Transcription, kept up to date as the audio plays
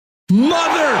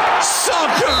Mother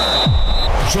Soccer.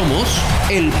 Somos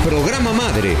el programa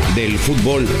madre del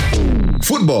fútbol.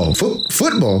 Football?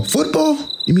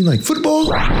 You mean like football?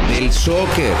 Del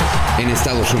soccer en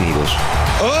Estados Unidos.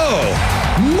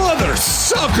 Oh, Mother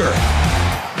Soccer.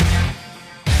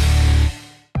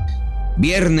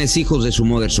 Viernes, hijos de su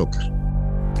Mother Soccer.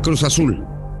 Cruz Azul,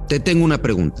 te tengo una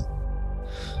pregunta.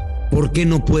 ¿Por qué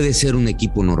no puede ser un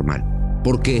equipo normal?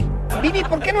 ¿Por qué? Vivi,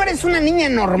 ¿por qué no eres una niña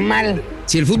normal?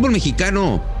 Si el fútbol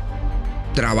mexicano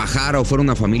trabajara o fuera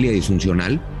una familia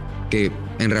disfuncional, que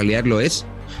en realidad lo es,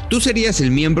 tú serías el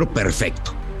miembro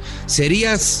perfecto.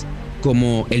 Serías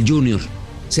como el Junior.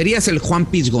 Serías el Juan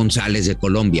Piz González de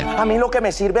Colombia. A mí lo que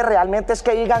me sirve realmente es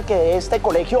que digan que de este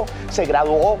colegio se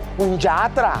graduó un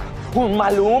Yatra, un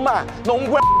Maluma, no un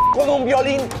güey con un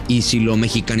violín. Y si lo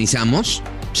mexicanizamos,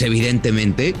 pues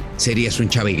evidentemente serías un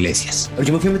Chava Iglesias.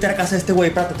 Yo me fui a meter a casa de este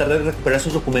güey para tratar de recuperar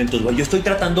sus documentos, güey. Yo estoy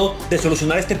tratando de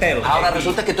solucionar este pedo. Ahora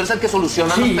resulta que tú eres el que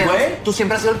soluciona los pedos. Tú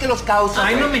siempre has sido el que los causa.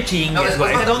 Ay, güey. no me chingues,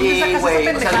 güey. ¿De dónde sacas esa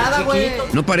pendejada, güey?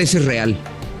 No pareces real.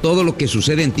 Todo lo que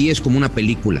sucede en ti es como una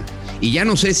película. Y ya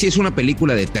no sé si es una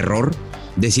película de terror,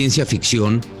 de ciencia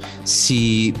ficción,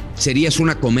 si serías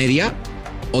una comedia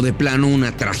o de plano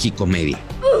una tragicomedia.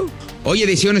 Hoy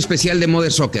edición especial de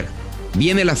Mother Soccer.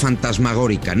 Viene la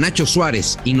fantasmagórica Nacho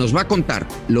Suárez y nos va a contar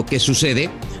lo que sucede,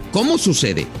 cómo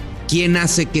sucede, quién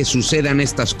hace que sucedan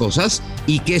estas cosas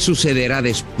y qué sucederá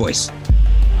después.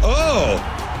 Oh,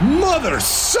 Mother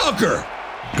Soccer.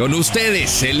 Con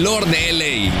ustedes, el Lord de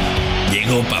LA.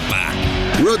 Llegó papá.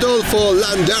 Rodolfo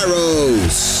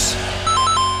Landeros.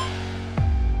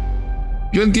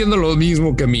 Yo entiendo lo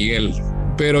mismo que Miguel,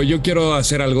 pero yo quiero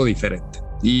hacer algo diferente.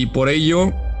 Y por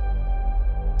ello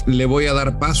le voy a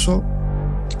dar paso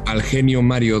al genio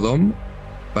Mario Dom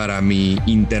para mi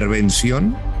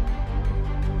intervención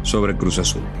sobre Cruz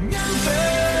Azul.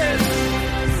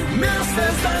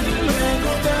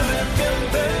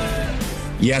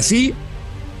 Y así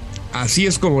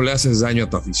es como le haces daño a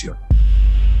tu afición.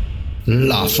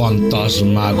 La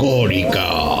fantasmagórica.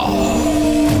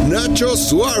 Nacho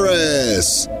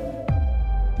Suárez.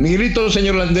 Miguelito,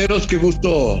 señor Landeros, qué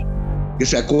gusto que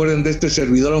se acuerden de este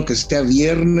servidor, aunque sea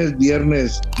viernes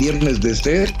de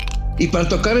ser. Y para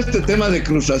tocar este tema de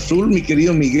Cruz Azul, mi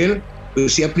querido Miguel,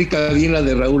 pues si aplica bien la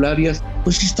de Raúl Arias,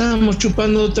 pues si estábamos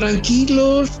chupando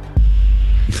tranquilos.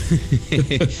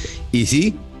 Y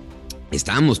sí,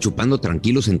 estábamos chupando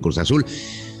tranquilos en Cruz Azul.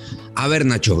 A ver,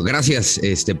 Nacho, gracias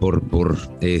por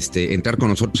entrar con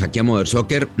nosotros aquí a Mother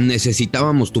Soccer.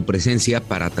 Necesitábamos tu presencia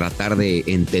para tratar de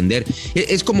entender.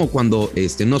 Es como cuando,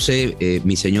 no sé,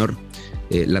 mi señor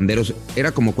Landeros,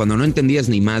 era como cuando no entendías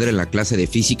ni madre en la clase de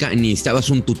física y necesitabas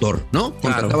un tutor, ¿no?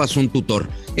 Contratabas un tutor.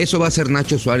 Eso va a ser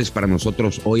Nacho Suárez para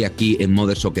nosotros hoy aquí en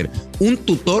Mother Soccer. Un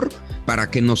tutor para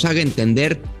que nos haga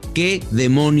entender qué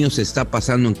demonios está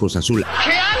pasando en Cruz Azul.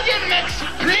 ¡Que alguien me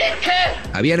explique!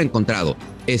 Habían encontrado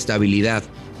estabilidad,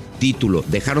 título,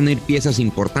 dejaron ir piezas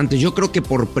importantes. Yo creo que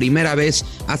por primera vez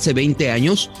hace 20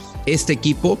 años este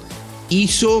equipo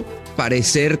hizo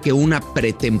parecer que una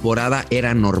pretemporada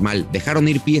era normal. Dejaron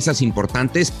ir piezas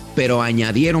importantes, pero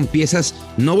añadieron piezas,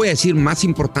 no voy a decir más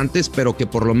importantes, pero que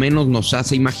por lo menos nos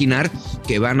hace imaginar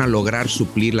que van a lograr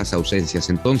suplir las ausencias.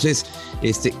 Entonces,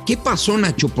 ¿qué pasó,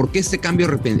 Nacho? ¿Por qué este cambio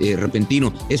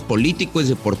repentino? ¿Es político? ¿Es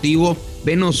deportivo?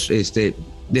 Venos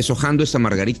deshojando esta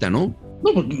margarita, ¿no?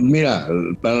 No, pues mira,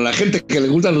 para la gente que le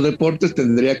gustan los deportes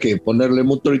tendría que ponerle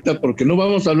mucho ahorita porque no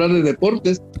vamos a hablar de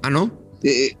deportes. ¿Ah, no?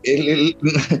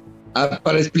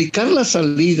 Para explicar la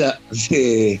salida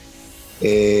de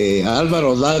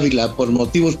Álvaro Dávila por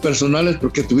motivos personales,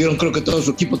 porque creo que todo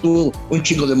su equipo tuvo un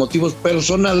chingo de motivos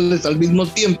personales al mismo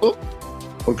tiempo,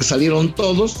 porque salieron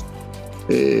todos,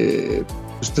 se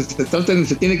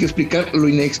tiene que explicar lo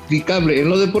inexplicable. En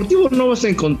lo deportivo no vas a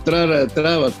encontrar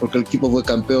trabas, porque el equipo fue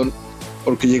campeón,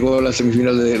 porque llegó a la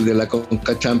semifinal de la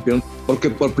Conca Champions, porque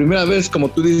por primera vez, como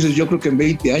tú dices, yo creo que en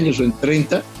 20 años o en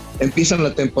 30, empiezan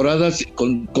la temporada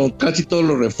con casi todos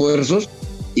los refuerzos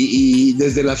y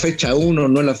desde la fecha 1,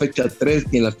 no en la fecha 3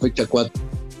 ni en la fecha 4.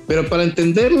 Pero para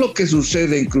entender lo que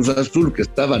sucede en Cruz Azul, que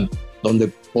estaban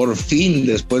donde por fin,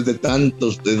 después de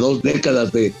 2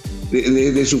 décadas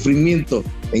de sufrimiento,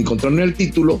 encontraron el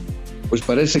título, pues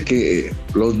parece que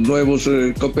los nuevos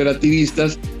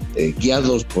cooperativistas,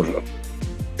 guiados por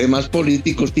temas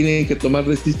políticos, tienen que tomar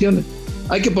decisiones.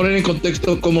 Hay que poner en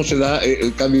contexto cómo se da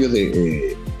el cambio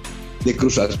de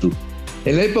Cruz Azul.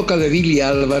 En la época de Billy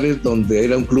Álvarez, donde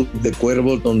era un club de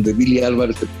cuervos, donde Billy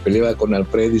Álvarez se peleaba con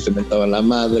Alfredo y se mentaba la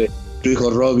madre, su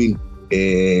hijo Robin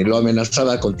lo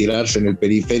amenazaba con tirarse en el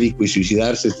periférico y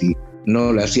suicidarse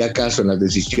no le hacía caso en las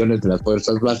decisiones de las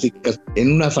fuerzas básicas,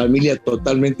 en una familia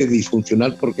totalmente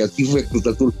disfuncional, porque así fue Cruz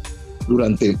Azul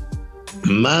durante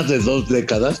más de 2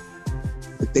 décadas.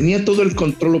 Tenía todo el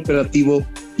control operativo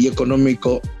y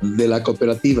económico de la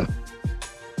cooperativa.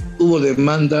 Hubo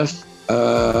demandas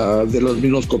de los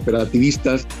mismos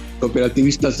cooperativistas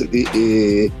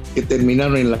que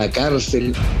terminaron en la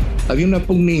cárcel. Había una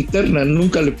pugna interna,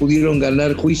 nunca le pudieron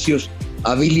ganar juicios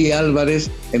a Billy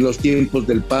Álvarez en los tiempos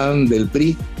del PAN, del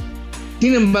PRI.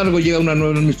 Sin embargo, llega una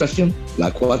nueva administración,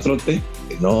 la 4T,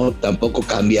 que no, tampoco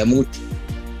cambia mucho.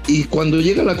 Y cuando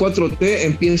llega la 4T,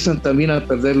 empiezan también a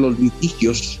perder los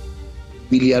litigios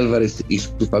Billy Álvarez y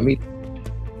su familia.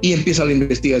 Y empieza la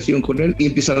investigación con él y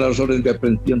empiezan las órdenes de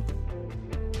aprehensión.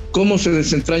 ¿Cómo se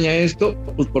desentraña esto?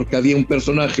 Pues porque había un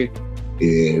personaje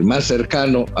más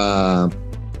cercano a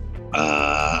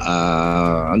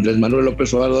Andrés Manuel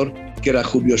López Obrador, que era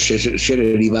Julio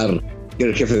Scherer Ibarra, que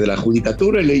era el jefe de la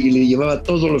judicatura y le llevaba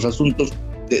todos los asuntos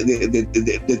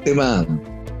de tema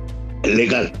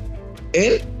legal.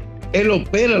 Él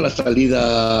opera la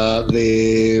salida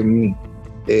de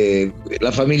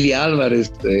la familia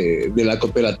Álvarez de la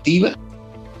cooperativa.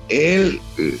 Él,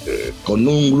 con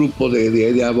un grupo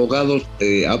de abogados,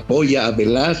 apoya a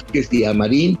Velázquez y a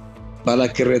Marín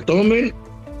para que retomen,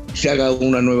 se haga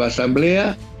una nueva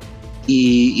asamblea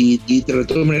y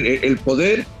retomen el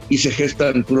poder y se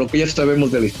gestan lo que ya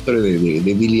sabemos de la historia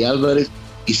de Billy Álvarez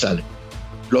y sale.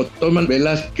 Lo toman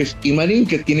Velázquez y Marín,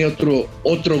 que tiene otro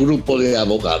grupo de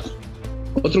abogados.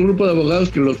 Otro grupo de abogados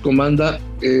que los comanda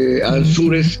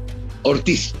Ansúrez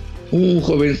Ortiz, un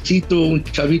jovencito, un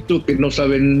chavito que no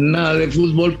sabe nada de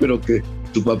fútbol, pero que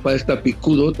su papá está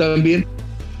picudo también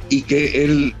y que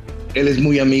él es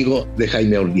muy amigo de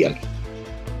Jaime Ordiales.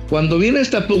 Cuando viene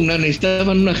esta pugna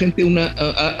necesitaban una gente, una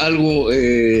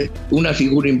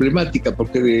figura emblemática,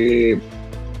 porque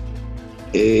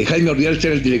Jaime Ordiales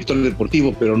era el director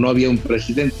deportivo, pero no había un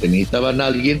presidente. Necesitaban a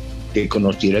alguien que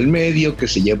conociera el medio, que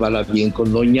se llevara bien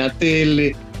con Doña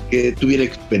Tele, que tuviera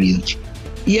experiencia.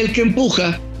 Y el que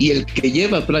empuja y el que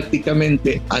lleva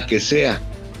prácticamente a que sea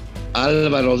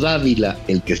Álvaro Dávila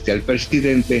el que esté al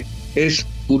presidente es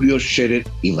Julio Scherer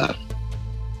Ibarra.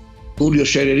 Julio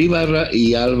Scherer Ibarra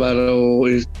y Álvaro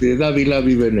Dávila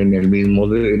viven en el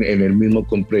mismo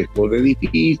complejo de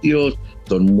edificios,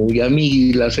 son muy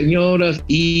amigas las señoras,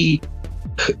 y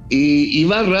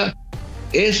Ibarra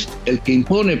es el que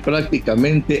impone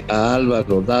prácticamente a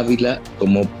Álvaro Dávila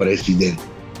como presidente,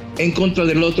 en contra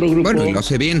del otro grupo. Bueno, y lo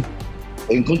hace bien.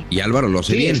 Y Álvaro lo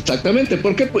hace bien. Exactamente.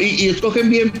 ¿Por qué? Y escogen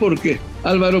bien porque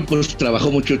Álvaro pues trabajó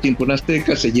mucho tiempo en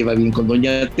Azteca, se lleva bien con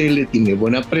Doña Tele, tiene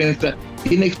buena prensa,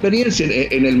 tiene experiencia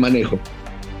en el manejo.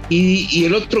 Y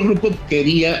el otro grupo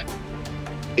quería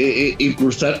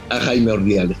impulsar a Jaime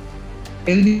Ordiales.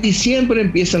 En diciembre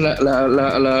empiezan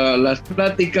las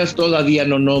pláticas, todavía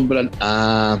no nombran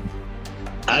a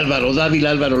Álvaro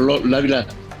Dávila. Dávila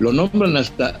lo nombran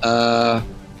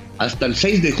hasta el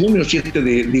 6 de junio,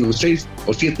 6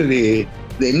 o 7 de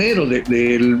enero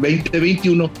del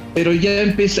 2021, pero ya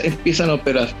empiezan a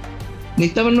operar.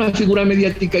 Necesitaban una figura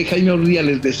mediática y Jaime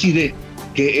Ordiales decide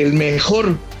que el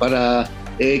mejor para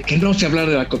que no se hablara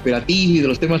de la cooperativa y de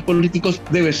los temas políticos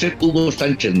debe ser Hugo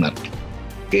Sánchez Márquez,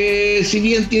 que si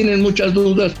bien tienen muchas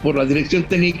dudas por la dirección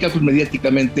técnica, pues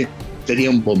mediáticamente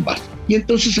sería un bombazo. Y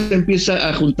entonces se empieza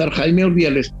a juntar Jaime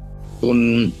Ordiales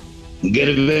con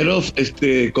Gerberov,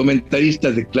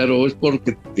 comentarista de Claro Sport,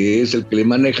 que es el que le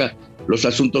maneja los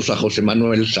asuntos a José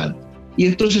Manuel Santos. Y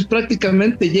entonces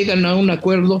prácticamente llegan a un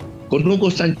acuerdo con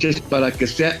Hugo Sánchez para que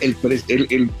sea el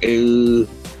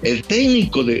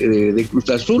técnico de Cruz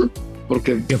Azul,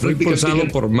 porque que fue impulsado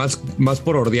más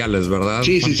por Ordiales, ¿verdad?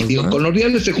 Sí. Con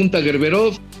Ordiales se junta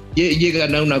Gerberov,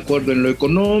 llegan a un acuerdo en lo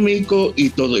económico y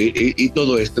todo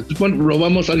esto. Entonces, bueno, lo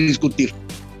vamos a discutir.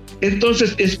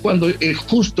 Entonces es cuando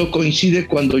justo coincide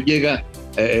cuando llega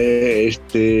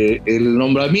el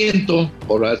nombramiento,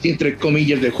 por así entre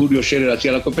comillas, de Julio Scherer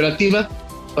hacia la cooperativa,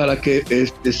 para que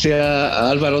sea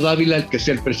Álvaro Dávila el que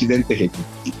sea el presidente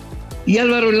ejecutivo. Y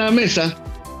Álvaro en la mesa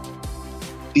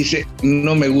dice: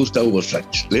 no me gusta Hugo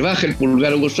Sánchez. Le baja el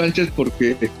pulgar a Hugo Sánchez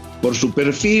porque por su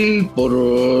perfil,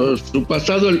 por su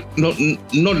pasado,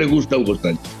 no le gusta Hugo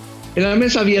Sánchez. En la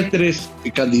mesa había 3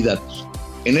 candidatos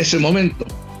en ese momento.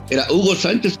 Era Hugo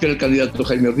Sánchez, que era el candidato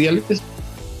Jaime Ordiales,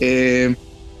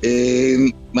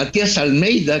 Matías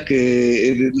Almeida,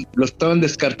 que lo estaban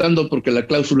descartando porque la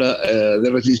cláusula de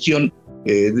rescisión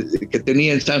que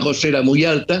tenía en San José era muy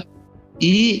alta,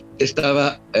 y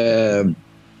estaba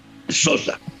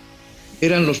Sosa.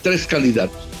 Eran los 3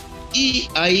 candidatos. Y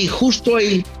ahí, justo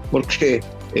ahí, porque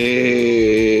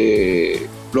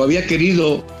lo había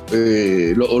querido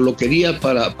lo quería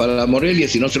para Morelia,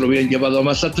 si no se lo hubieran llevado a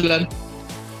Mazatlán.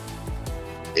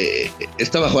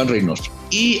 Estaba Juan Reynoso.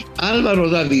 Y Álvaro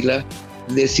Dávila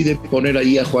decide poner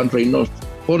ahí a Juan Reynoso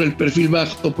por el perfil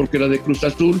bajo, porque era de Cruz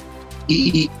Azul,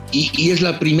 y es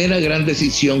la primera gran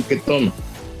decisión que toma.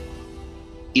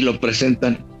 Y lo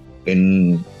presentan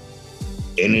en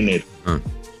enero.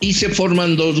 Y se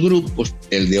forman dos grupos,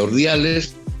 el de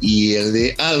Ordiales y el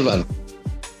de Álvaro.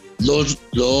 Dos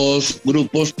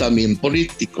grupos también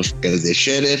políticos, el de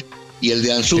Scherer y el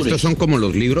de Ansúrez. Estos son como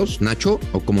los libros, Nacho,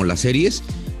 o como las series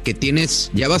que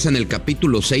tienes, ya vas en el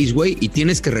capítulo 6, güey, y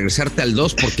tienes que regresarte al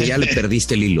 2 porque ya le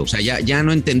perdiste el hilo. O sea, ya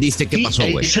no entendiste qué pasó,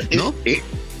 güey, ¿no?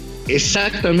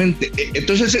 Exactamente.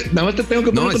 Entonces, nada más te tengo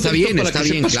que poner. No, está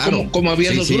bien, claro. Cómo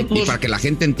había dos grupos. Y para que la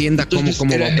gente entienda cómo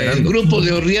va operando. El grupo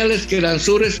de Ordiales, que era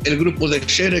Ansúrez, el grupo de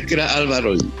Scherer, que era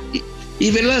Álvaro. Y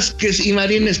Velázquez y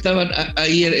Marín estaban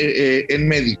ahí en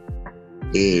medio,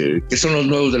 que son los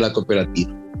nuevos de la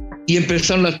cooperativa. Y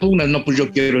empezaron las pugnas, no, pues yo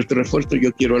quiero este refuerzo,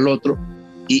 yo quiero el otro.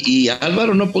 Y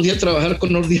Álvaro no podía trabajar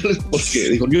con Ordiales porque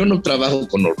dijo, yo no trabajo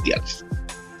con Ordiales.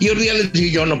 Y Ordiales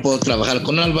dijo, yo no puedo trabajar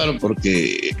con Álvaro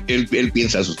porque él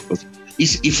piensa sus cosas.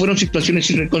 Y fueron situaciones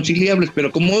irreconciliables,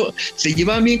 pero como se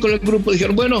llevaban bien con el grupo,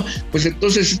 dijeron, bueno, pues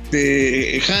entonces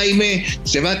Jaime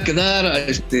se va a quedar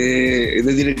de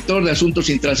director de asuntos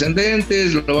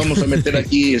intrascendentes, lo vamos a meter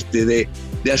aquí de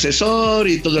asesor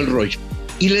y todo el rollo.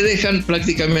 Y le dejan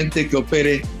prácticamente que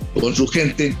opere con su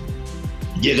gente.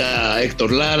 Llega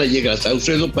Héctor Lara, llega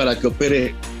Saucedo para que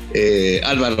opere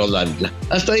Álvaro Dávila.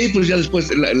 Hasta ahí, pues ya después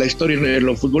la historia en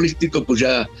lo futbolístico, pues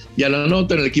ya la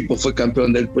notan, el equipo fue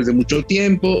campeón después de mucho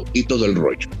tiempo y todo el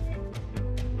rollo.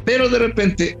 Pero de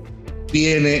repente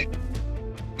viene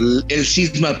el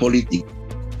cisma político.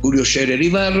 Julio Scherer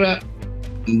Ibarra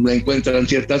encuentran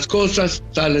ciertas cosas,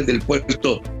 sale del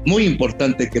puesto muy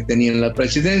importante que tenía en la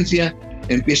presidencia,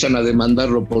 empiezan a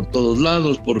demandarlo por todos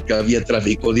lados porque había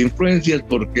tráfico de influencias,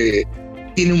 porque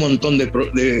tiene un montón de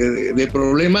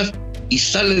problemas, y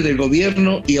sale del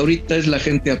gobierno y ahorita es la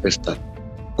gente apestada.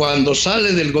 Cuando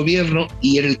sale del gobierno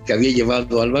y era el que había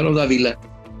llevado a Álvaro Dávila,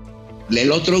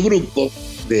 el otro grupo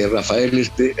de Rafael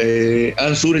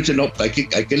Ansúrez dice, no, hay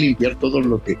que limpiar todo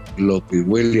lo que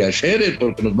huele a Scherer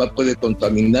porque puede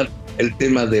contaminar el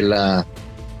tema de la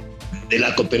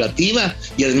cooperativa,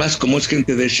 y además como es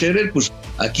gente de Scherer, pues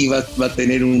aquí va a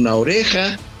tener una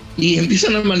oreja, y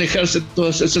empiezan a manejarse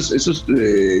todas esas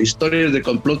historias de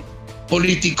complot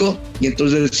político, y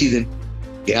entonces deciden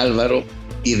que Álvaro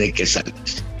tiene que salir.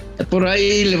 Por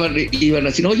ahí iban a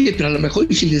decir, oye, pero a lo mejor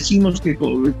si le decimos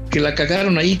que la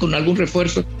cagaron ahí con algún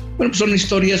refuerzo. Bueno, pues son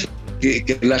historias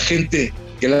que la gente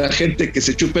que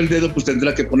se chupa el dedo pues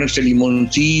tendrá que ponerse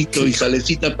limoncito y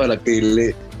salecita para que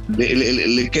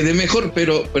le quede mejor,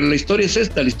 pero la historia es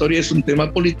esta, la historia es un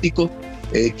tema político,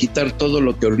 quitar todo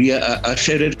lo que olía a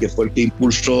Scherer, que fue el que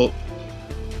impulsó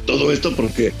todo esto,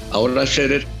 porque ahora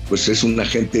Scherer pues es una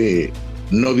gente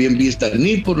no bien vista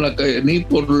ni por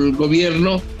el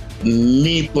gobierno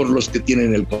ni por los que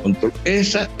tienen el control.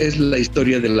 Esa es la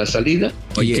historia de la salida.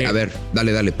 Oye, a ver,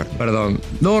 dale, perdón.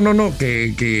 No,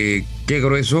 que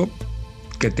grueso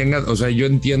que tengas, o sea, yo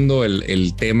entiendo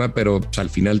el tema, pero pues, al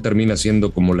final termina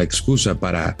siendo como la excusa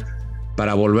para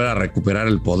volver a recuperar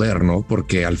el poder, ¿no?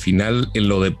 Porque al final, en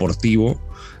lo deportivo,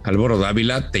 Álvaro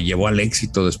Dávila te llevó al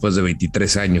éxito después de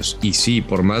 23 años. Y sí,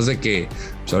 por más de que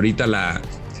pues, ahorita la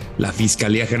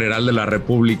Fiscalía General de la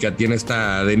República tiene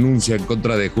esta denuncia en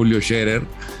contra de Julio Scherer,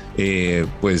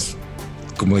 pues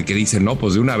como de que dicen, no,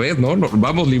 pues de una vez, ¿no?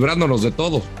 Vamos librándonos de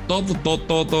todo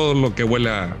lo que huele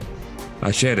a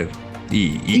Scherer.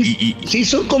 Sí,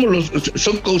 son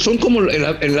como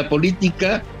en la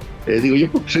política, digo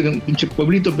yo porque soy de un pinche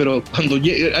pueblito, pero cuando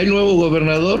hay nuevo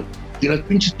gobernador y las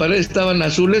pinches paredes estaban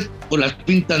azules, pues las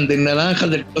pintan de naranja,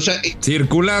 o sea,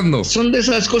 circulando. Son de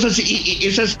esas cosas y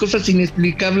esas cosas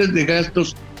inexplicables, de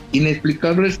gastos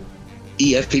inexplicables,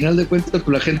 y al final de cuentas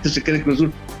pues la gente se queda en Cruz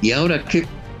Azul. ¿Y ahora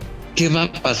qué va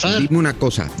a pasar? Dime una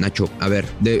cosa, Nacho, a ver,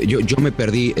 yo me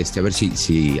perdí, a ver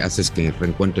si haces que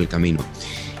reencuentre el camino.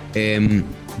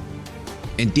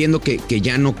 Entiendo que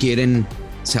ya no quieren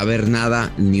saber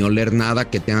nada ni oler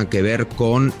nada que tenga que ver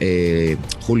con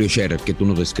Julio Scherer, que tú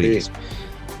nos describes. Sí.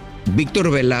 ¿Víctor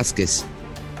Velázquez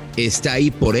está ahí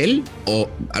por él? O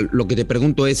lo que te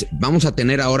pregunto es, ¿vamos a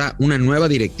tener ahora una nueva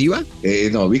directiva?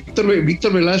 No,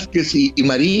 Víctor Velázquez y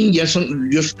Marín ya son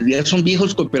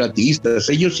viejos cooperativistas.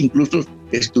 Ellos incluso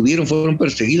fueron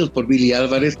perseguidos por Billy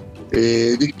Álvarez.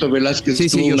 Víctor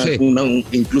Velázquez tuvo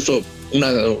incluso una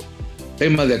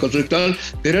tema de acoso sexual,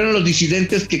 pero eran los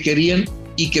disidentes que querían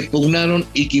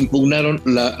y que impugnaron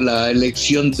la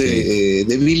elección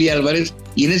de Billy Álvarez,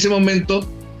 y en ese momento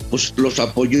pues los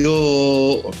apoyó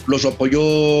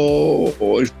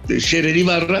Scherer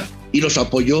Ibarra y los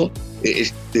apoyó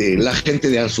la gente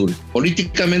de Azul.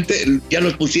 Políticamente ya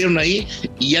los pusieron ahí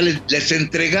y ya les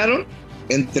entregaron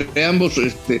entre ambos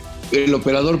el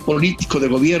operador político de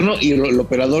gobierno y el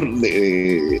operador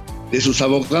de sus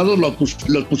abogados,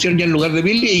 los pusieron ya en lugar de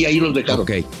Billy y ahí los dejaron.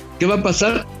 Okay. ¿Qué va a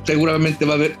pasar? Seguramente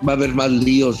va a haber más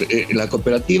líos. La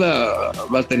cooperativa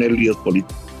va a tener líos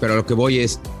políticos. Pero lo que voy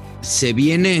es, ¿se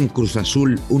viene en Cruz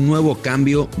Azul un nuevo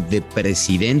cambio de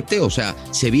presidente? O sea,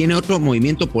 ¿se viene otro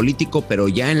movimiento político, pero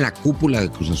ya en la cúpula de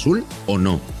Cruz Azul o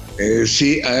no?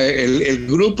 Sí, el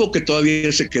grupo que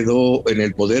todavía se quedó en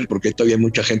el poder, porque todavía hay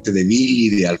mucha gente de Billy,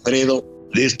 de Alfredo,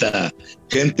 de esta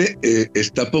gente,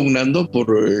 está pugnando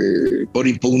por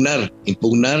impugnar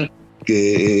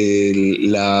que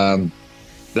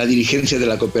la dirigencia de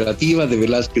la cooperativa de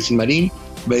Velázquez y Marín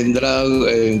vendrá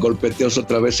en golpeteos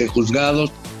otra vez en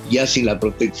juzgados, ya sin la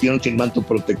protección, sin manto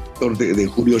protector de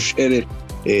Julio Scherer,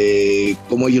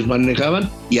 como ellos manejaban,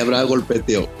 y habrá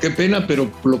golpeteo. Qué pena,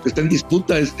 pero lo que está en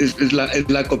disputa es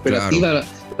la cooperativa, claro,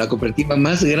 la cooperativa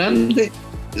más grande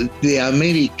de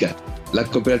América. La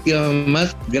cooperativa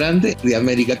más grande de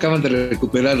América. Acaban de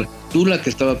recuperar Tula, que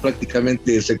estaba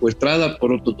prácticamente secuestrada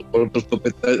por otros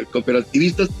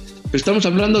cooperativistas. Pero estamos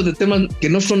hablando de temas que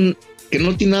no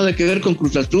tienen nada que ver con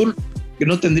Cruz Azul, que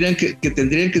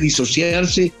tendrían que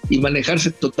disociarse y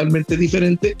manejarse totalmente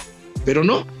diferente, pero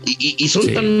no. Y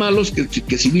son tan malos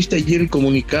que si viste ayer el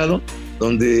comunicado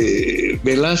donde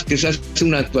Velázquez hace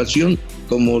una actuación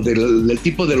como del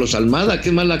tipo de los Almada,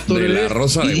 qué mal actor de la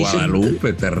Rosa de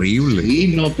Guadalupe, terrible. Sí,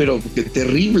 no, pero que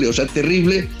terrible, o sea,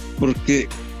 terrible, porque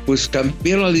pues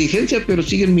cambiaron la dirigencia, pero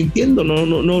siguen mintiendo,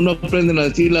 no aprenden a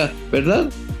decir la verdad.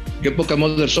 Qué poca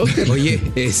Mother Soccer. Oye,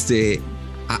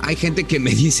 hay gente que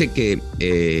me dice que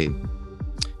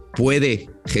puede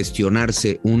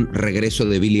gestionarse un regreso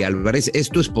de Billy Álvarez.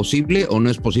 ¿Esto es posible o no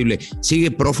es posible? ¿Sigue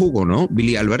prófugo, no,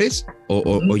 Billy Álvarez?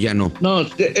 ¿O ya no? No,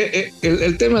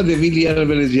 el tema de Billy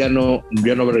Álvarez ya no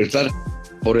va a regresar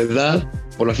por edad,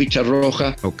 por la ficha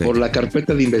roja, okay, por la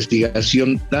carpeta de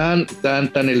investigación tan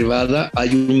elevada. Hay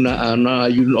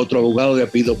un otro abogado de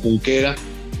apellido Junquera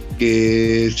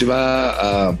que se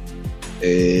va a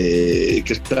que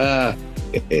está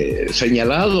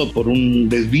señalado por un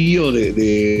desvío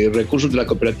de recursos de la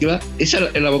cooperativa. Es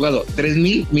el abogado,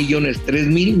 3,000 millones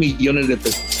de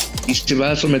pesos, y se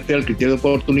va a someter al criterio de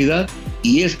oportunidad.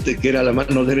 Y que era la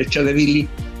mano derecha de Billy,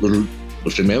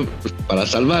 pues para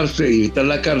salvarse y evitar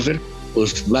la cárcel,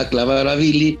 pues va a clavar a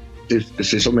Billy.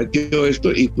 Se sometió a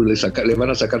esto y pues le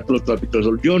van a sacar todos los trapitos.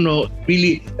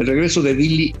 El regreso de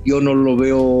Billy yo no lo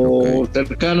veo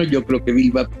cercano. Yo creo que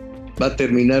Billy va a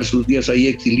terminar sus días ahí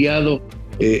exiliado,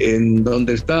 en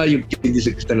donde está. Quien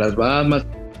dice que está en las Bahamas,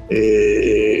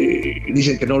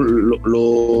 dicen que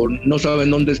no saben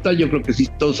dónde está. Yo creo que sí,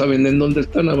 todos saben en dónde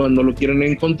está, nada más no lo quieren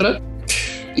encontrar,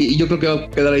 y yo creo que va a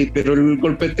quedar ahí, pero el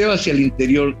golpeteo hacia el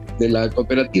interior de la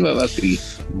cooperativa va a seguir.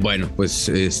 Bueno,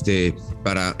 pues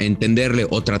para entenderle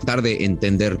o tratar de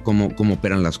entender cómo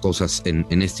operan las cosas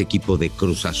en este equipo de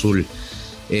Cruz Azul,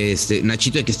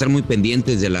 Nachito, hay que estar muy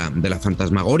pendientes de la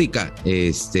fantasmagórica.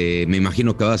 Me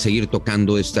imagino que va a seguir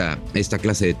tocando esta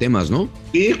clase de temas, ¿no?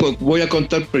 Sí, voy a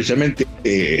contar precisamente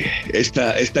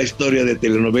esta historia de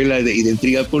telenovela y de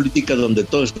intriga política, donde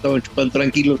todos estaban chupando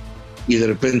tranquilos y de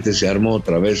repente se armó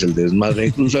otra vez el desmadre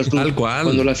en Cruz Azul. Tal cual.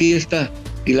 Cuando la fiesta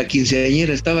y la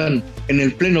quinceañera estaban en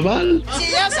el pleno bal.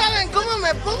 Si ya saben cómo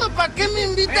me pongo, ¿para qué me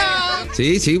invitan?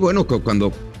 Sí, bueno,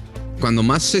 cuando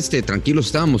más tranquilos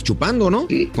estábamos chupando, ¿no?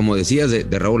 Sí. Como decías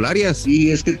de Raúl Arias.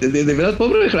 Y es que de verdad,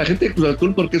 pobre la gente de Cruz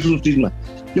Azul, porque es un cisma.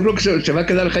 Yo creo que se va a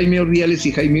quedar Jaime Ordiales,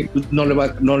 y Jaime no le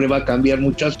va a cambiar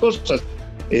muchas cosas.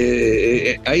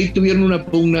 Ahí tuvieron una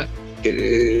pugna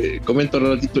que comento un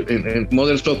ratito en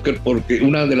Mother Soccer, porque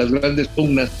una de las grandes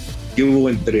pugnas que hubo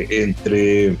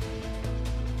entre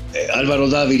Álvaro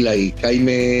Dávila y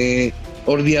Jaime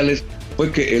Ordiales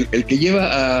fue que el que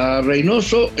lleva a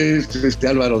Reynoso es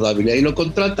Álvaro Dávila, y lo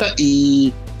contrata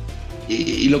y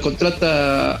lo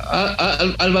contrata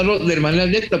a Álvaro de manera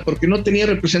directa porque no tenía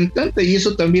representante, y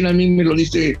eso también a mí me lo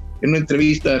dice en una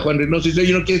entrevista Juan Reynoso. Dice: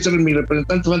 yo no quiero ser mi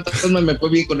representante fantasma, me fue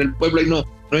bien con el pueblo y no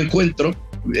encuentro,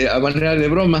 a manera de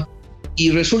broma.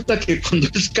 Y resulta que cuando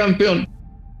es campeón,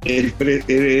 llega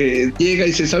y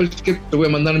dice: ¿sabes qué? Te voy a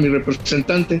mandar a mi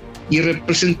representante. Y el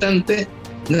representante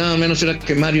nada menos era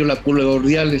que Mario Lapula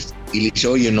Ordiales, y le dice: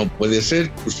 oye, no puede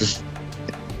ser, pues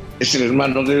es el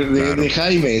hermano de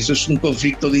Jaime, eso es un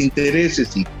conflicto de intereses.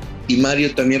 y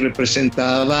Mario también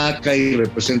representa a Vaca y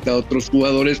representa a otros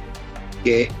jugadores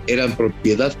que eran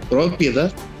propiedad,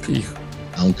 Hijo.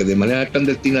 aunque de manera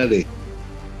clandestina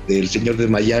del señor de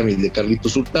Miami, de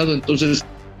Carlitos Hurtado. Entonces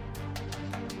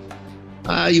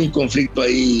hay un conflicto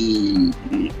ahí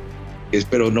que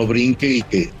espero no brinque y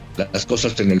que las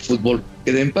cosas en el fútbol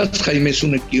queden en paz. Jaime es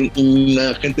un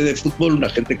agente de fútbol, un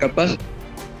agente capaz,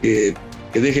 que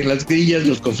dejen las grillas,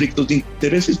 los conflictos de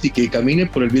intereses y que camine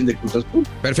por el bien de Cruz Azul.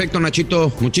 Perfecto,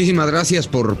 Nachito. Muchísimas gracias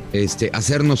por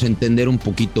hacernos entender un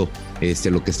poquito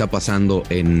lo que está pasando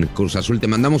en Cruz Azul. Te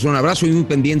mandamos un abrazo y muy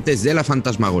pendientes de la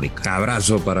fantasmagórica.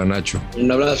 Abrazo para Nacho.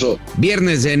 Un abrazo.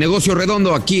 Viernes de Negocio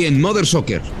Redondo aquí en Mother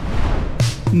Soccer.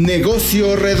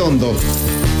 Negocio Redondo.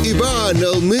 Iván,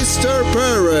 el Mr.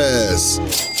 Pérez.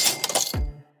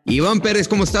 Iván Pérez,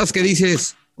 ¿cómo estás? ¿Qué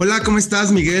dices? Hola, ¿cómo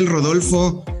estás, Miguel,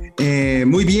 Rodolfo?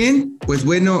 Muy bien, pues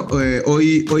bueno,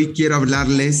 hoy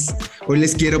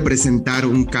les quiero presentar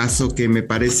un caso que me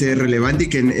parece relevante y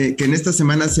que en esta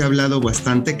semana se ha hablado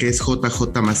bastante, que es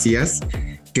JJ Macías,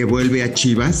 que vuelve a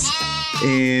Chivas.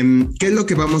 ¿Qué es lo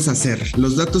que vamos a hacer?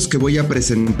 Los datos que voy a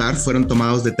presentar fueron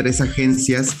tomados de 3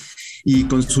 agencias y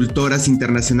consultoras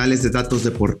internacionales de datos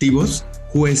deportivos,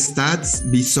 QStats,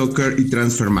 B-Soccer y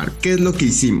Transfermarkt. ¿Qué es lo que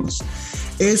hicimos?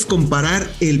 Es comparar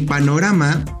el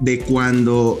panorama de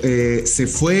cuando se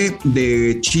fue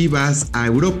de Chivas a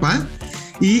Europa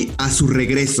y a su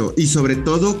regreso, y sobre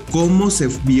todo cómo se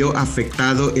vio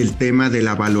afectado el tema de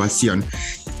la evaluación.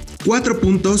 4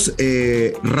 puntos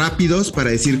rápidos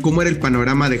para decir cómo era el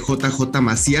panorama de JJ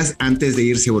Macías antes de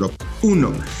irse a Europa.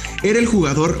 1. Era el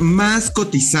jugador más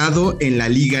cotizado en la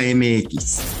Liga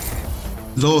MX.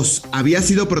 2. Había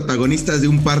sido protagonista de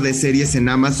un par de series en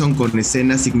Amazon con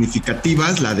escenas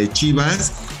significativas, la de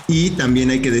Chivas y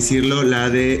también hay que decirlo, la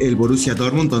de el Borussia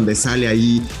Dortmund, donde sale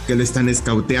ahí que lo están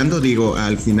escauteando. Digo,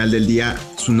 al final del día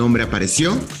su nombre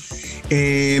apareció.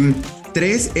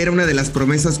 3. Era una de las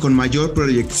promesas con mayor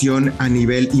proyección a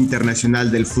nivel internacional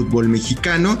del fútbol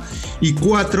mexicano. Y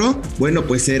 4, bueno,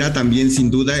 pues era también sin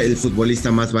duda el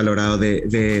futbolista más valorado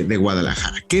de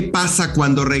Guadalajara. ¿Qué pasa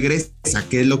cuando regresa?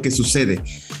 ¿Qué es lo que sucede?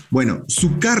 Bueno,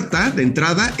 su carta de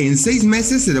entrada en 6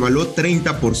 meses se devaluó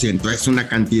 30%. Es una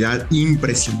cantidad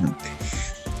impresionante.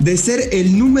 De ser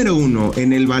el número 1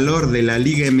 en el valor de la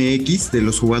Liga MX de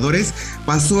los jugadores,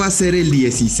 pasó a ser el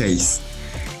 16.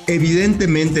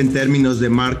 Evidentemente, en términos de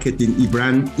marketing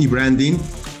y branding,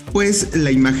 pues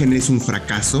la imagen es un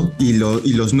fracaso y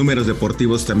los números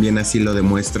deportivos también así lo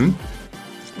demuestran.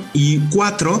 Y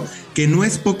 4, que no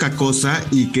es poca cosa,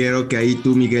 y creo que ahí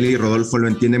tú, Miguel y Rodolfo, lo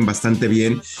entienden bastante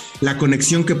bien, la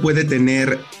conexión que puede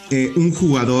tener un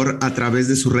jugador a través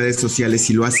de sus redes sociales,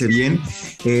 si lo hace bien,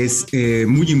 es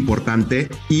muy importante,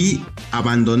 y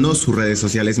abandonó sus redes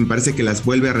sociales. Me parece que las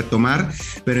vuelve a retomar,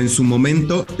 pero en su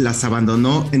momento las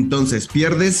abandonó. Entonces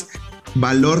pierdes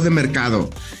valor de mercado,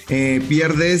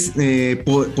 pierdes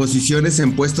posiciones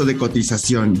en puesto de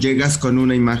cotización, llegas con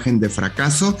una imagen de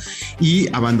fracaso y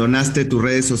abandonaste tus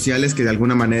redes sociales, que de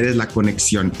alguna manera es la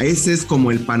conexión. Ese es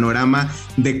como el panorama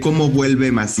de cómo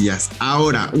vuelve Macías.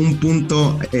 Ahora, un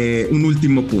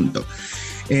último punto.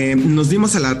 Nos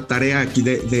dimos a la tarea aquí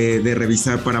de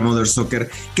revisar para Mother Soccer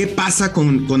qué pasa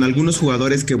con algunos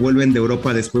jugadores que vuelven de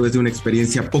Europa después de una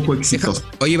experiencia poco exitosa.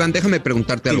 Oye, Iván, déjame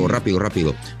preguntarte algo rápido.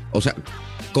 O sea,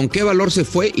 ¿con qué valor se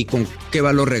fue y con qué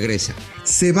valor regresa?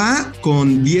 Se va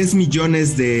con 10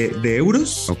 millones de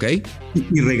euros. Ok.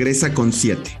 Y regresa con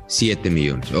 7. 7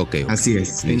 millones, ok. Así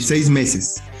es, en 6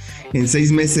 meses. En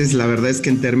 6 meses, la verdad es que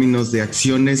en términos de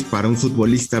acciones para un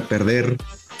futbolista perder...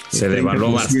 Se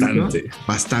devaluó bastante.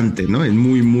 Bastante, ¿no? En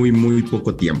muy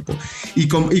poco tiempo. Y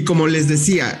como les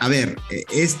decía, a ver,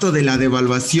 esto de la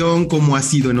devaluación, como ha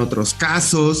sido en otros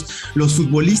casos, los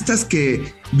futbolistas que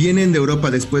vienen de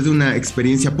Europa después de una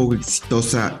experiencia poco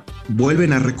exitosa,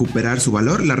 ¿vuelven a recuperar su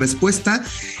valor? La respuesta,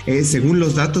 según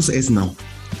los datos, es no.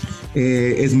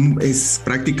 Es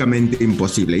prácticamente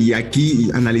imposible. Y aquí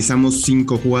analizamos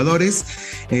 5 jugadores: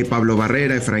 Pablo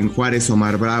Barrera, Efraín Juárez,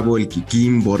 Omar Bravo, El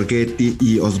Kikín, Borghetti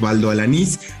y Osvaldo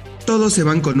Alanís. Todos se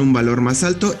van con un valor más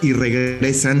alto y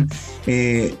regresan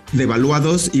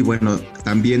devaluados, y bueno,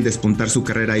 también despuntar su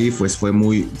carrera ahí pues fue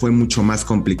mucho más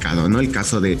complicado, ¿no? El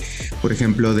caso de, por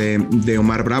ejemplo, de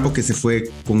Omar Bravo, que se fue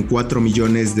con 4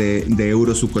 millones de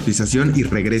euros su cotización y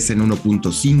regresa en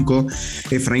 1.5.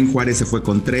 Efraín Juárez se fue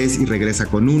con 3 y regresa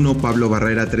con 1. Pablo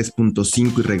Barrera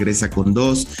 3.5 y regresa con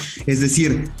 2. Es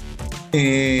decir,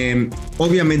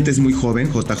 obviamente es muy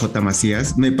joven JJ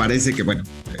Macías. Me parece que, bueno,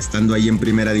 estando ahí en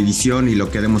primera división, y lo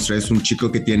que ha demostrado es un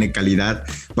chico que tiene calidad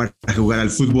para jugar al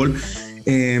fútbol,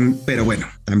 Pero bueno,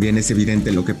 también es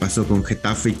evidente lo que pasó con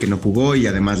Getafe y que no jugó, y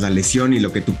además la lesión y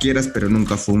lo que tú quieras, pero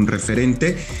nunca fue un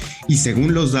referente. Y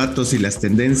según los datos y las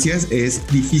tendencias, es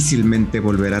difícilmente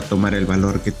volver a tomar el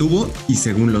valor que tuvo, y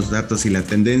según los datos y la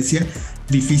tendencia,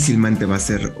 difícilmente va a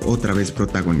ser otra vez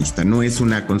protagonista. No es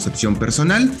una concepción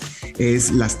personal,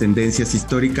 es las tendencias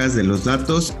históricas de los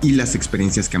datos y las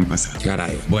experiencias que han pasado.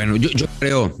 Caray. Bueno, yo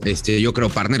creo,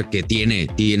 partner, que tiene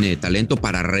talento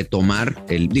para retomar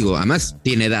además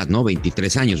tiene edad, ¿no?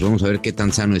 23 años. Vamos a ver qué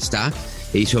tan sano está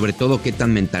y sobre todo qué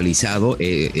tan mentalizado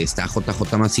está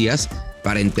JJ Macías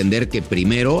para entender que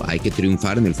primero hay que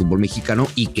triunfar en el fútbol mexicano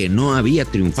y que no había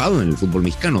triunfado en el fútbol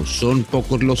mexicano. Son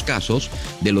pocos los casos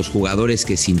de los jugadores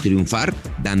que sin triunfar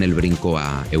dan el brinco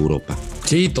a Europa.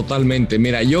 Sí, totalmente.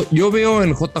 Mira, yo veo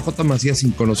en JJ Macías,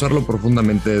 sin conocerlo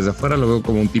profundamente desde afuera, lo veo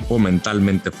como un tipo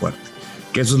mentalmente fuerte,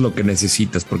 que eso es lo que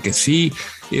necesitas, porque sí,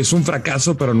 es un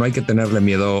fracaso, pero no hay que tenerle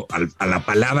miedo a la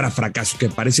palabra fracaso, que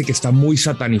parece que está muy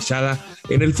satanizada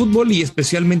en el fútbol y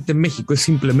especialmente en México. Es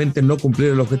simplemente no cumplir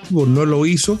el objetivo. No lo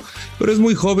hizo, pero es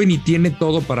muy joven y tiene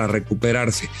todo para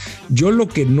recuperarse. Yo lo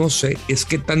que no sé es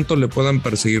qué tanto le puedan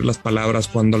perseguir las palabras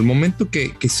cuando al momento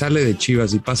que sale de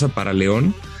Chivas y pasa para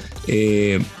León,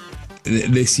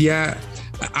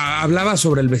 hablaba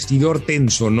sobre el vestidor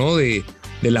tenso, ¿no? De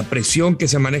la presión que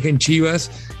se maneja en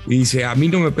Chivas, y dice, a mí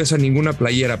no me pesa ninguna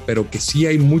playera, pero que sí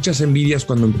hay muchas envidias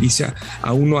cuando empieza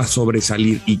a uno a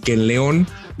sobresalir, y que en León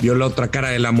vio la otra cara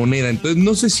de la moneda. Entonces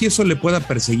no sé si eso le pueda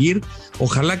perseguir,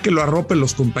 ojalá que lo arropen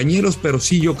los compañeros, pero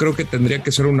sí, yo creo que tendría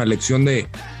que ser una lección de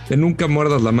nunca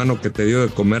muerdas la mano que te dio de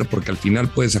comer, porque al final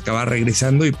puedes acabar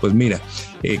regresando. Y pues mira,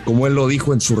 como él lo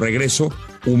dijo en su regreso,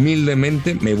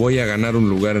 humildemente me voy a ganar un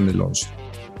lugar en el 11.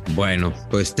 Bueno,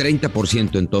 pues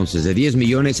 30% entonces, de 10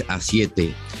 millones a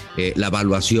 7, la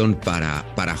evaluación para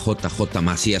JJ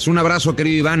Macías. Un abrazo,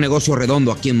 querido Iván, negocio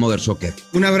redondo aquí en Mother Soccer.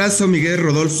 Un abrazo, Miguel,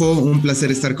 Rodolfo, un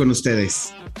placer estar con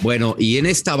ustedes. Bueno, y en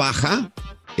esta baja,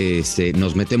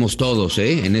 nos metemos todos,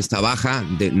 en esta baja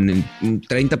de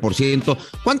 30%.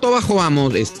 ¿Cuánto abajo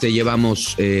vamos?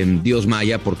 Llevamos, Dios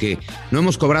Maya, porque no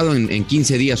hemos cobrado en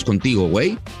 15 días contigo,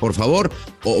 güey. Por favor,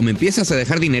 o me empiezas a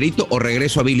dejar dinerito o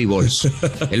regreso a Billy Balls.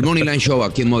 El Money Line Show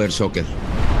aquí en Mother Soccer.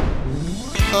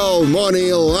 El Money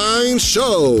Line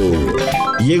Show.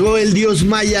 Llegó el dios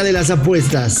maya de las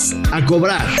apuestas a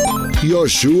cobrar.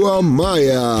 Yoshua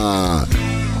Maya.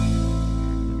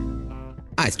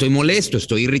 Estoy molesto,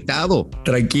 estoy irritado.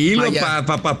 Tranquilo,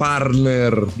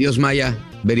 partner. Dios Maya,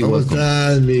 very welcome. ¿Cómo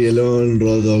estás, Miguelón,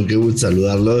 Rodo? Qué gusto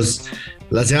saludarlos.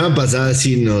 La semana pasada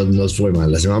sí nos fue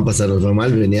mal. La semana pasada nos fue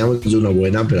mal. Veníamos de una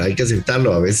buena, pero hay que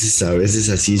aceptarlo. A veces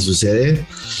así sucede.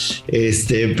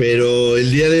 Pero el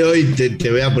día de hoy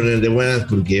te voy a poner de buenas,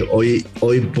 porque hoy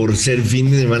por ser fin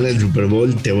de semana del Super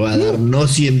Bowl te voy a dar no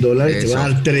 $100, te voy a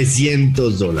dar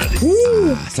 $300.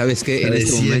 ¿Sabes qué? En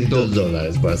este momento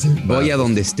voy a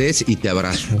donde estés y te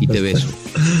abrazo y te beso.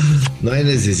 No hay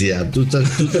necesidad. Tú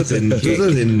estás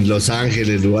en Los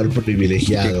Ángeles, lugar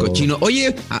privilegiado. Qué cochino.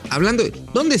 Oye, hablando,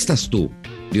 ¿dónde estás tú,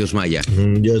 Dios Maya?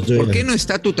 ¿Por qué no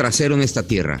está tu trasero en esta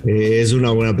tierra? Es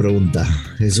una buena pregunta.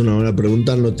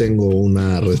 No tengo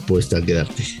una respuesta que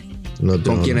darte.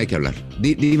 ¿Con quién hay que hablar?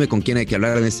 Dime con quién hay que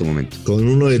hablar en este momento. Con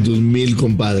uno de tus 1000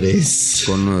 compadres.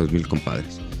 Con uno de tus 1000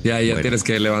 compadres. Ya bueno. Tienes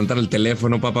que levantar el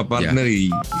teléfono, partner,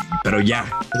 pero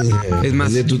ya. Es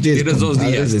más, tienes 2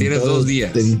 días. Tienes 2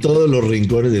 días. En todos los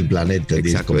rincones del planeta.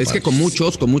 Exacto. Es que con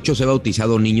muchos he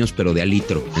bautizado niños, pero de a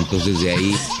litro. Entonces de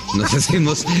ahí nos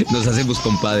hacemos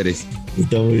compadres.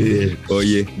 Está muy bien.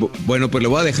 Oye, bueno, pues le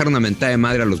voy a dejar una mentada de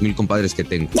madre a los 1000 compadres que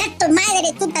tengo. Ya tu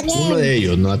madre, tú también. Uno de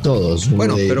ellos, no a todos.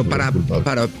 Bueno, pero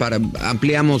para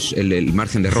ampliamos el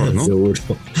margen de error, ¿no? Seguro.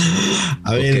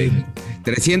 A ver.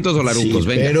 $300,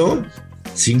 venga. Pero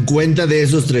 50 de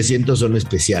esos 300 son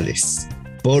especiales,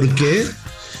 porque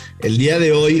el día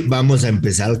de hoy vamos a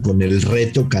empezar con el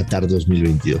reto Qatar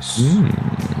 2022.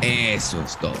 Eso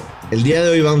es todo. El día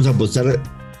de hoy vamos a apostar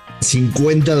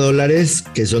 $50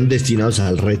 que son destinados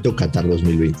al reto Qatar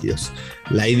 2022.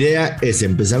 La idea es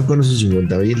empezar con esos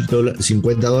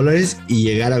 $50 y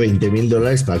llegar a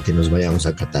 $20,000 para que nos vayamos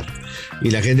a Qatar. Y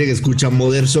la gente que escucha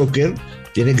Mother Soccer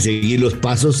tiene que seguir los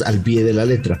pasos al pie de la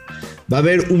letra. Va a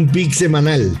haber un pick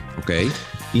semanal. Ok.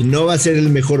 Y no va a ser el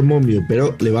mejor momio,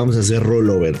 pero le vamos a hacer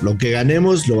rollover. Lo que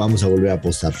ganemos lo vamos a volver a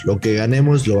apostar.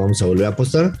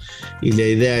 Y la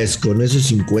idea es con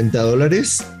esos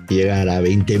 $50 llegar a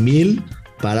 20,000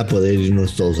 para poder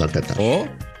irnos todos a Qatar.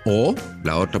 O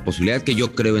la otra posibilidad, que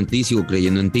yo creo en ti, sigo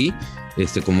creyendo en ti,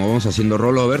 como vamos haciendo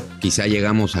rollover, quizá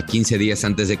llegamos a 15 días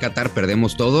antes de Qatar,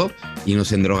 perdemos todo y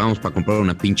nos endrogamos para comprar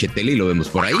una pinche tele y lo vemos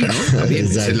por ahí, ¿no? También,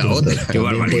 esa es la otra. Qué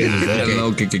barbaridad,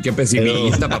 ¿no? Qué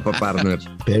pesimista, papá partner.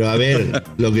 Pero a ver,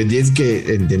 lo que tienes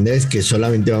que entender es que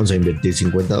solamente vamos a invertir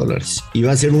 $50 y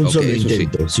va a ser un solo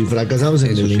intento. Sí. Si fracasamos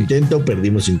en el intento,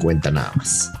 perdimos 50 nada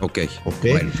más. Ok.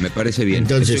 Bueno, me parece bien.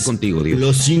 Entonces, estoy contigo, Diego.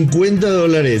 Los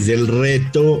 $50 del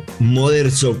reto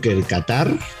Mother Soccer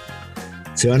Qatar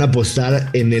se van a apostar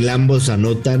en el ambos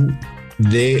anotan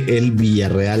de el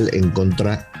Villarreal en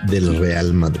contra del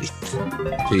Real Madrid.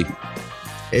 Sí.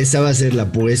 Esa va a ser la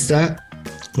apuesta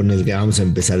con el que vamos a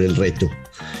empezar el reto.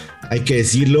 Hay que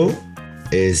decirlo,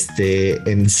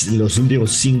 en los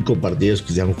últimos 5 partidos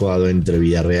que se han jugado entre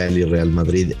Villarreal y Real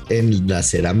Madrid en la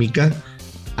cerámica,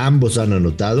 ambos han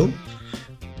anotado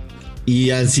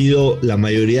y han sido la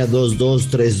mayoría 2-2,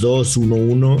 3-2,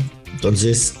 1-1.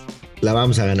 Entonces la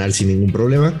vamos a ganar sin ningún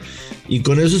problema. Y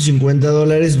con esos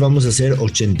 $50 vamos a hacer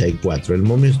 84. El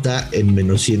momio está en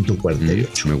menos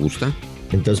 148. Me gusta.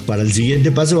 Entonces, para el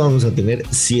siguiente paso vamos a tener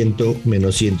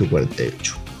menos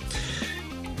 148.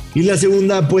 Y la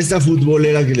segunda apuesta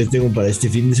futbolera que les tengo para este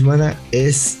fin de semana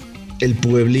es el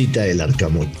Pueblita del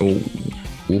Arcamón.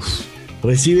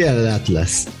 Recibe al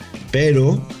Atlas.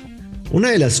 Pero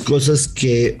una de las cosas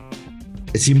que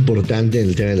es importante en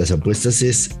el tema de las apuestas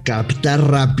es captar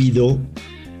rápido,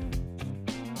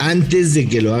 antes de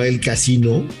que lo haga el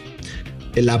casino,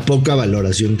 la poca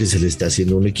valoración que se le está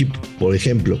haciendo a un equipo. Por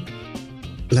ejemplo,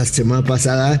 la semana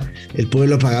pasada el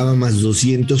Puebla pagaba más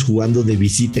 200 jugando de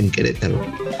visita en Querétaro.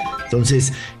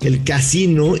 Entonces, el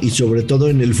casino, y sobre todo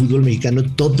en el fútbol mexicano,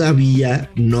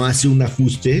 todavía no hace un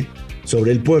ajuste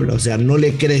sobre el Puebla. O sea, no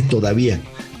le cree todavía,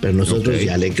 pero nosotros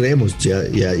ya le creemos,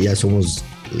 ya somos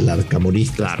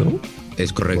larcamoristas, claro, ¿no?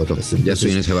 Es correcto. Entonces, ya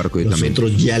estoy en ese barco yo también.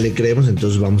 Nosotros ya le creemos,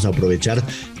 entonces vamos a aprovechar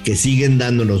que siguen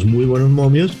dándonos muy buenos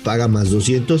momios, paga más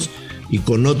 200 y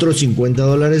con otros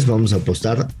 $50 vamos a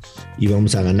apostar y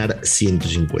vamos a ganar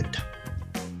 150.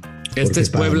 ¿Este es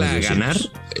Puebla a ganar?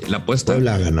 ¿La apuesta?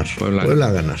 Puebla a ganar. Puebla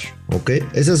a ganar. Ok.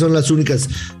 Esas son las únicas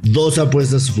 2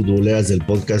 apuestas futboleras del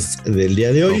podcast del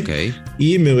día de hoy. Ok.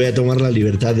 Y me voy a tomar la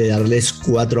libertad de darles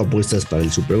 4 apuestas para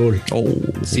el Super Bowl.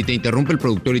 Si te interrumpe el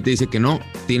productor y te dice que no,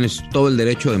 tienes todo el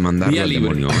derecho de mandarlo al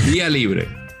demonio. Día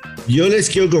libre. Yo les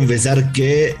quiero confesar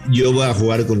que yo voy a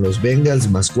jugar con los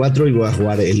Bengals más 4 y voy a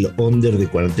jugar el under de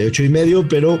 48.5,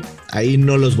 pero ahí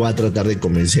no los voy a tratar de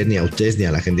convencer ni a ustedes ni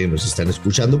a la gente que nos están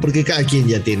escuchando, porque cada quien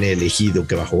ya tiene elegido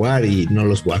que va a jugar y no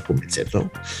los voy a convencer,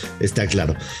 ¿no? Está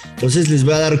claro. Entonces les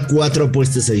voy a dar 4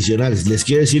 apuestas adicionales. Les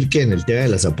quiero decir que en el tema de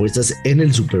las apuestas en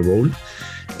el Super Bowl,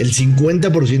 el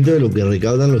 50% de lo que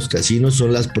recaudan los casinos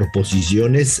son las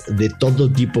proposiciones de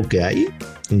todo tipo que hay.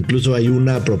 Incluso hay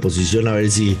una proposición a ver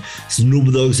si Snoop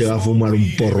Dogg se va a fumar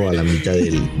un porro a la mitad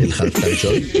del halftime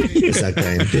show.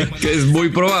 Exactamente. Que es muy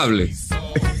probable.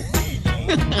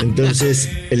 Entonces,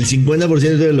 el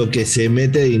 50% de lo que se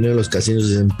mete de dinero en los casinos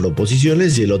es en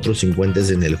proposiciones y el otro 50%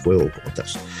 es en el juego como tal.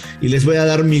 Y les voy a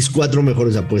dar mis 4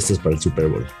 mejores apuestas para el Super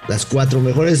Bowl. Las 4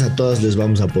 mejores, a todas les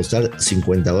vamos a apostar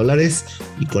 $50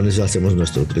 y con eso hacemos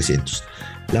nuestro 300.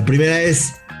 La primera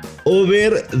es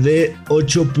over de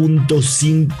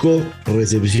 8.5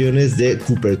 recepciones de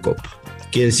Cooper Kupp.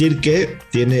 Quiere decir que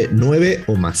tiene 9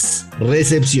 o más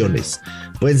recepciones.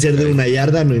 Pueden ser de 1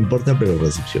 yarda, no importa, pero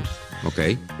recepciones.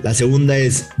 Ok. La segunda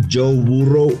es Joe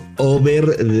Burrow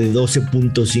over de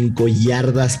 12.5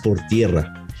 yardas por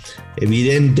tierra.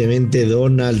 Evidentemente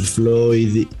Donald,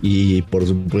 Floyd y por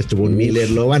supuesto Von Miller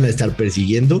lo van a estar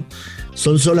persiguiendo.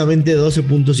 Son solamente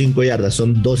 12.5 yardas,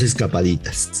 son 2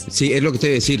 escapaditas. Sí, es lo que te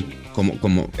voy a decir.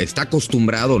 Como está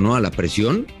acostumbrado, ¿no?, a la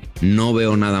presión, no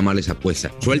veo nada mal esa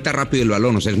apuesta. Suelta rápido el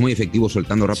balón, o sea, es muy efectivo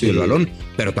soltando rápido el balón,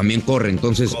 pero también corre,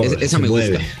 entonces esa me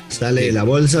gusta. Sale de la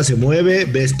bolsa, se mueve,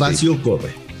 ve espacio, corre.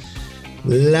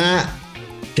 La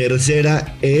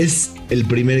tercera es el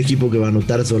primer equipo que va a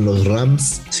anotar son los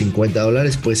Rams,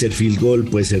 $50, puede ser field goal,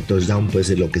 puede ser touchdown, puede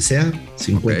ser lo que sea.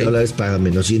 $50 paga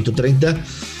menos 130.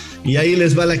 Y ahí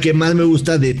les va la que más me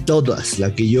gusta de todas,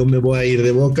 la que yo me voy a ir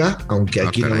de boca, aunque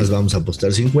aquí no nos vamos a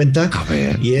apostar 50. A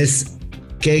ver. Y es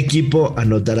 ¿qué equipo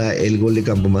anotará el gol de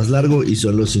campo más largo? Y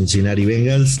son los Cincinnati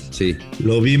Bengals. Sí.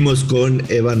 Lo vimos con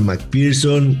Evan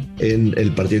McPherson en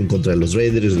el partido en contra de los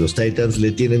Raiders, de los Titans.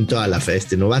 Le tienen toda la fe a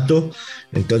este novato.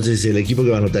 Entonces el equipo que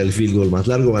va a anotar el field goal más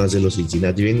largo van a ser los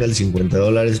Cincinnati Bengals.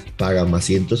 $50, paga más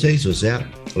 106, o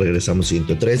sea, regresamos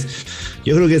 103.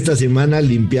 Yo creo que esta semana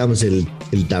limpiamos el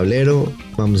tablero.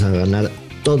 Vamos a ganar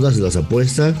todas las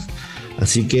apuestas.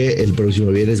 Así que el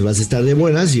próximo viernes vas a estar de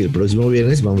buenas y el próximo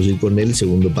viernes vamos a ir con el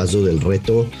segundo paso del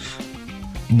reto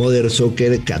Mother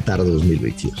Soccer Qatar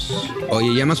 2022.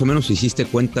 Oye, ya más o menos hiciste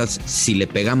cuentas, si le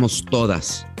pegamos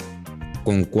todas,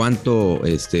 ¿con cuánto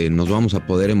nos vamos a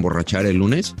poder emborrachar el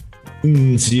lunes?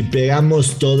 Si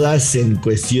pegamos todas en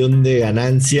cuestión de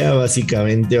ganancia,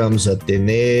 básicamente vamos a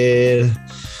tener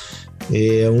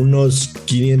unos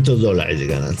 $500 de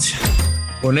ganancia.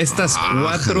 ¿Con estas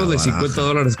 4 de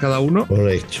 $50 cada uno?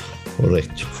 Correcto.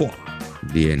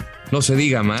 Bien. No se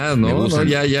diga más, ¿no?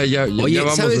 Oye, ya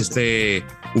vamos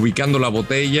ubicando la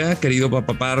botella, querido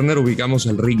Papa Partner, ubicamos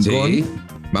el rincón. Sí.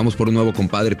 Vamos por un nuevo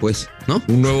compadre, pues, ¿no?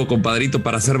 Un nuevo compadrito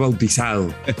para ser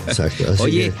bautizado. Exacto.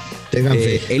 Oye, tengan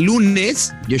fe. El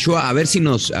lunes, Joshua, a ver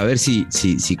si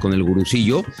con el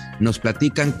gurucillo nos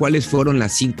platican cuáles fueron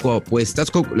las 5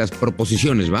 apuestas, las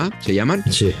proposiciones, ¿va? ¿Se llaman?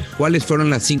 Sí. ¿Cuáles fueron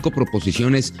las 5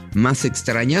 proposiciones más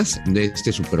extrañas de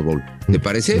este Super Bowl? ¿Te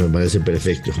parece? Me parece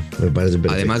perfecto.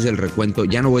 Además del recuento,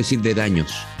 ya no voy a decir de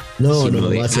daños. Sino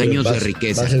de años de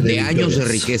riqueza, de años de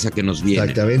riqueza que nos vienen.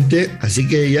 Exactamente, así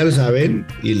que ya lo saben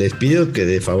y les pido que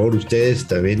de favor ustedes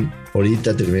también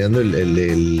ahorita terminando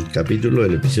el capítulo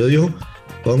del episodio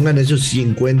pongan esos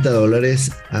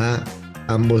 $50 a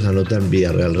ambos anotan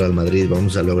Villarreal Real Madrid.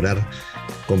 Vamos a lograr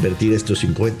convertir estos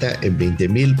 50 en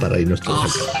 20,000 para irnos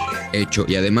todos acá. Hecho,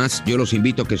 y además yo los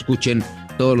invito a que escuchen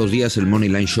todos los días el Money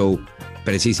Line Show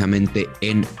precisamente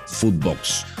en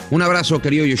Footbox. Un abrazo,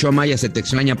 querido Yoshua Maya, se te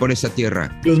extraña por esta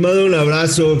tierra. Los mando un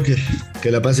abrazo,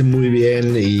 que la pasen muy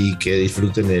bien y que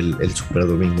disfruten el Super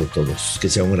Domingo todos, que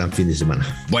sea un gran fin de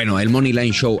semana. Bueno, el Money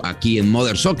Line Show aquí en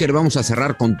Mother Soccer, vamos a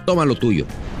cerrar con Toma lo tuyo.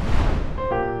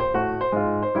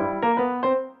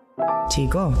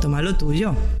 Chico, toma lo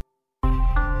tuyo.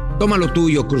 Toma lo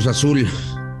tuyo, Cruz Azul.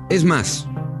 Es más,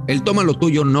 el toma lo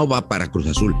tuyo no va para Cruz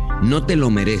Azul, no te lo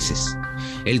mereces.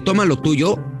 El toma lo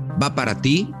tuyo va para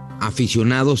ti,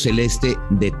 aficionado celeste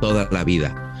de toda la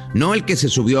vida. No el que se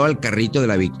subió al carrito de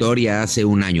la victoria hace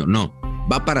un año, no.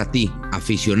 Va para ti,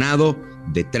 aficionado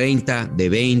de 30, de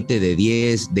 20, de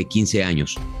 10, de 15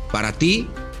 años. Para ti,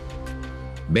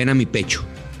 ven a mi pecho.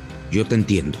 Yo te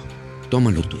entiendo.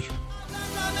 Toma lo tuyo.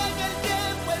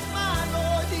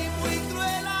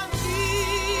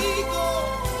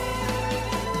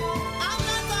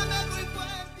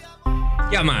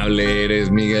 Qué amable eres,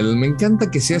 Miguel. Me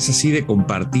encanta que seas así de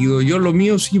compartido. Yo lo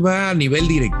mío sí va a nivel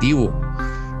directivo.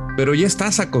 Pero ya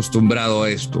estás acostumbrado a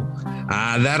esto,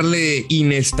 a darle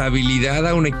inestabilidad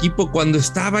a un equipo cuando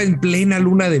estaba en plena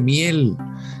luna de miel.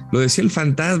 Lo decía el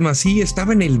fantasma, sí,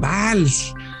 estaba en el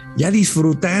vals, ya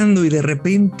disfrutando y de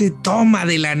repente, toma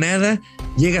de la nada,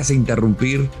 llegas a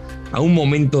interrumpir a un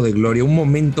momento de gloria, un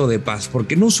momento de paz,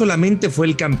 porque no solamente fue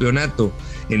el campeonato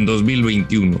en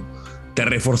 2021, te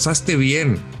reforzaste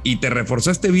bien, y te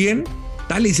reforzaste bien,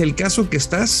 tal es el caso que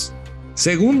estás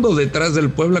segundo detrás del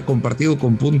Puebla compartido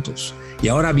con puntos. Y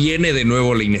ahora viene de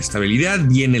nuevo la inestabilidad,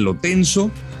 viene lo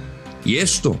tenso, y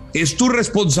esto es tu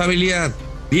responsabilidad.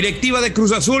 Directiva de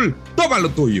Cruz Azul, toma lo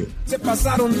tuyo. Se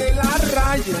pasaron de la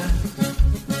raya,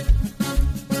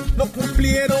 no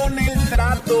cumplieron el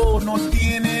trato, no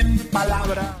tienen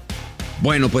palabra.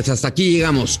 Bueno, pues hasta aquí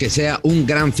llegamos. Que sea un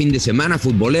gran fin de semana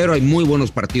futbolero. Hay muy buenos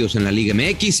partidos en la Liga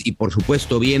MX y por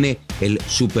supuesto viene el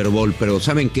Super Bowl. Pero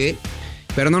 ¿saben qué?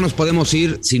 Pero no nos podemos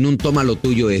ir sin un toma lo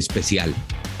tuyo especial.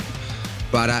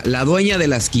 Para la dueña de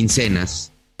las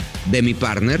quincenas de mi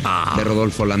partner, de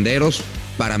Rodolfo Landeros,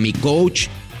 para mi coach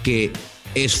que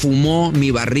esfumó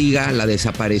mi barriga, la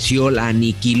desapareció, la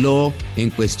aniquiló en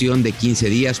cuestión de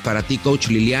 15 días. Para ti, coach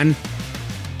Lilian,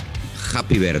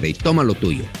 happy birthday. Toma lo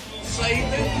tuyo. Y te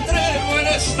entrego en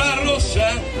esta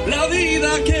rosa la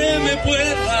vida que me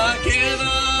pueda quedar.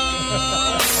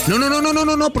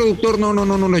 No, productor,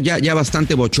 no, ya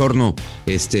bastante bochorno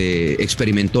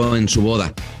experimentó en su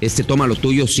boda. Toma lo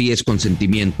tuyo sí es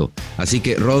consentimiento. Así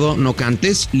que, Rodo, no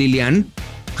cantes. Lilian,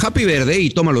 happy birthday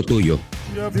y toma lo tuyo.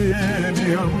 Ya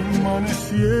viene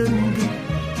amaneciendo,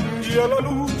 ya la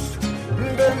luz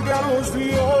del día nos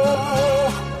dio.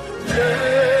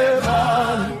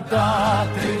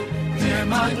 Levántate.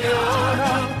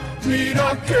 Mañana,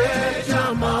 mira que ya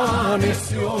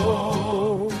amaneció.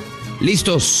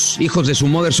 Listos, hijos de su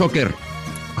Mother Soccer.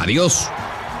 Adiós.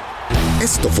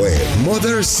 Esto fue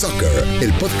Mother Soccer,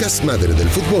 el podcast madre del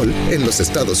fútbol en los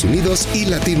Estados Unidos y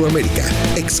Latinoamérica,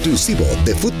 exclusivo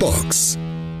de Footbox.